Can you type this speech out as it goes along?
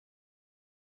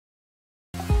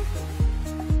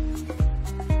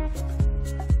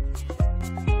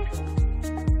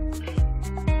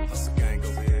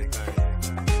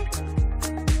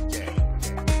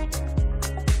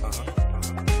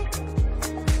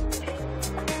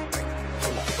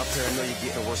paranoia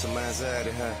getting worse than mine's out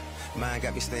of her. Mine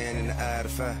got me staring in the eye of the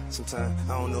fire. Sometimes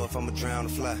I don't know if I'ma drown or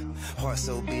fly. Heart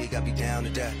so big, I be down to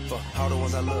die. For all the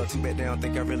ones I love, too bad they don't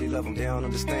think I really love them. They don't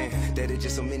understand that it's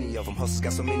just so many of them. Hustles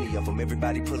got so many of them,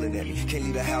 everybody pulling at me. Can't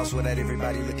leave the house without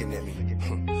everybody looking at me.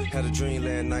 Had a dream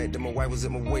last night that my wife was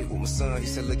at my wake with my son. He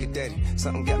said, look at daddy.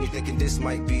 Something got me thinking this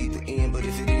might be the end. But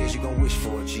if it is, you gon' wish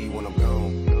for a G when I'm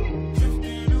gone.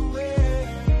 Drifting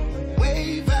away,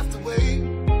 wave after wave,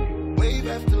 wave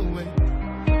after wave.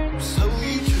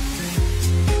 Slowly drifting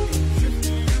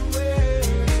away,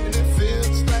 and it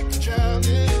feels like you're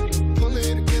drowning,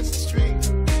 pulling against the stream,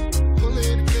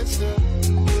 pulling against the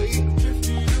wave.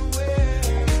 Drifting away,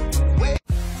 wave.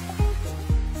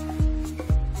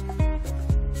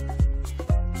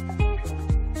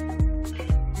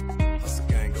 Hustle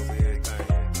gang over everything.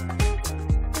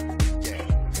 Yeah.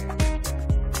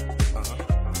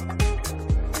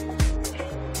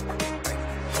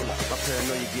 Hold up, my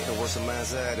paranoia getting worse than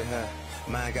mine's out of her.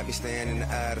 Mine got me staring in the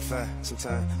eye of the fire.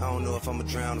 Sometimes I don't know if I'ma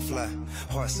drown or fly.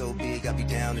 Heart so big, I be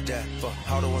down to die. For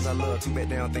all the ones I love, too bad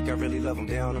they don't think I really love them.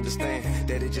 They don't understand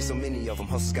that it's just so many of them.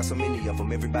 Hustles got so many of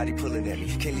them, everybody pulling at me.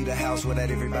 Can't leave the house without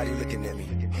everybody looking at me.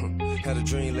 Had a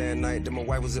dream last night that my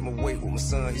wife was at my wake with my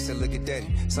son. He said, look at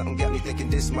daddy. Something got me thinking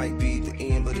this might be the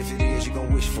end. But if it is, you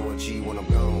gon' wish for a G when I'm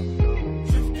gone.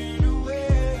 Drifting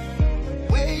away,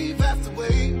 wave after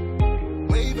wave,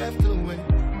 wave after wave.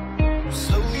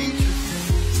 Slowly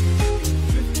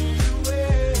drifting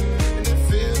away, and it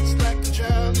feels like you're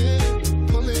drowning,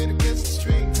 pulling against the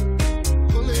stream,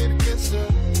 pulling against the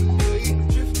wave.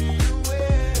 Drifting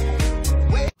away,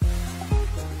 wave.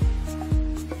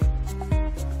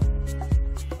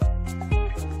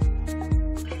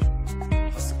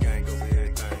 Hustle gang over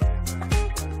everything.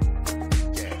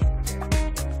 Yeah.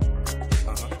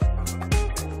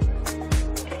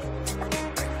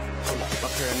 Hold up, my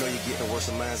paranoia getting worse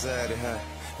than mine's out of her.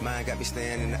 Mine got me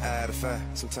staring in the eye of the fire.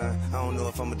 Sometimes I don't know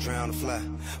if I'ma drown or fly.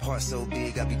 Heart so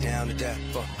big, I be down to die.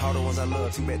 For all the ones I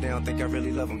love, too bad they don't think I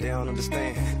really love them. They don't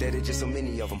understand that it's just so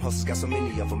many of them. Hustles got so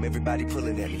many of them, everybody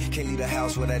pulling at me. Can't leave the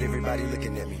house without everybody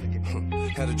looking at me.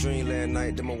 Had a dream last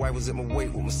night that my wife was at my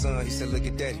wake with my son. He said, look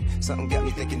at daddy. Something got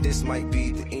me thinking this might be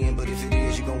the end. But if it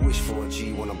is, you gon' wish for a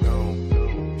G when I'm gone.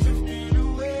 Drifting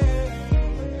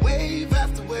away, wave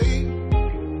after wave,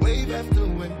 wave after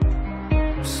wave.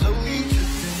 Slowly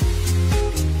drifting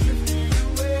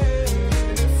away,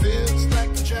 and it feels like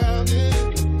you're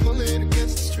drowning, pulling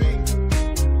against the stream,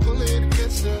 pulling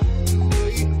against the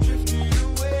wave. Drifting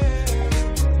away,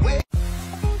 wave.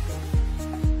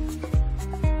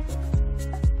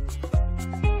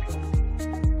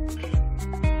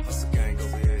 Hustle gang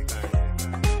over everything.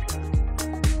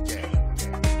 Yeah.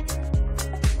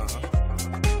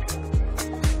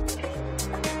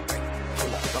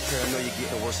 Hold up, my paranoia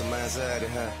getting worse than mine's out of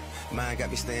her. Mine got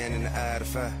me staring in the eye of the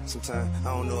fire. Sometimes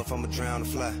I don't know if I'ma drown or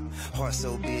fly. Heart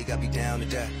so big, I be down to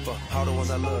die. For all the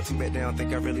ones I love, too bad they don't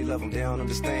think I really love them. They don't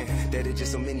understand that it's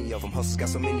just so many of them. Hustles got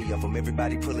so many of them,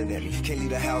 everybody pulling at me. Can't leave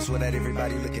the house without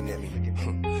everybody looking at me.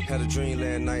 Had a dream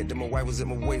last night that my wife was at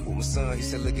my wake with my son. He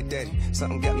said, look at daddy.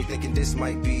 Something got me thinking this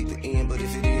might be the end. But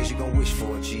if it is, you gon' wish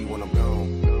for a G when I'm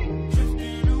gone.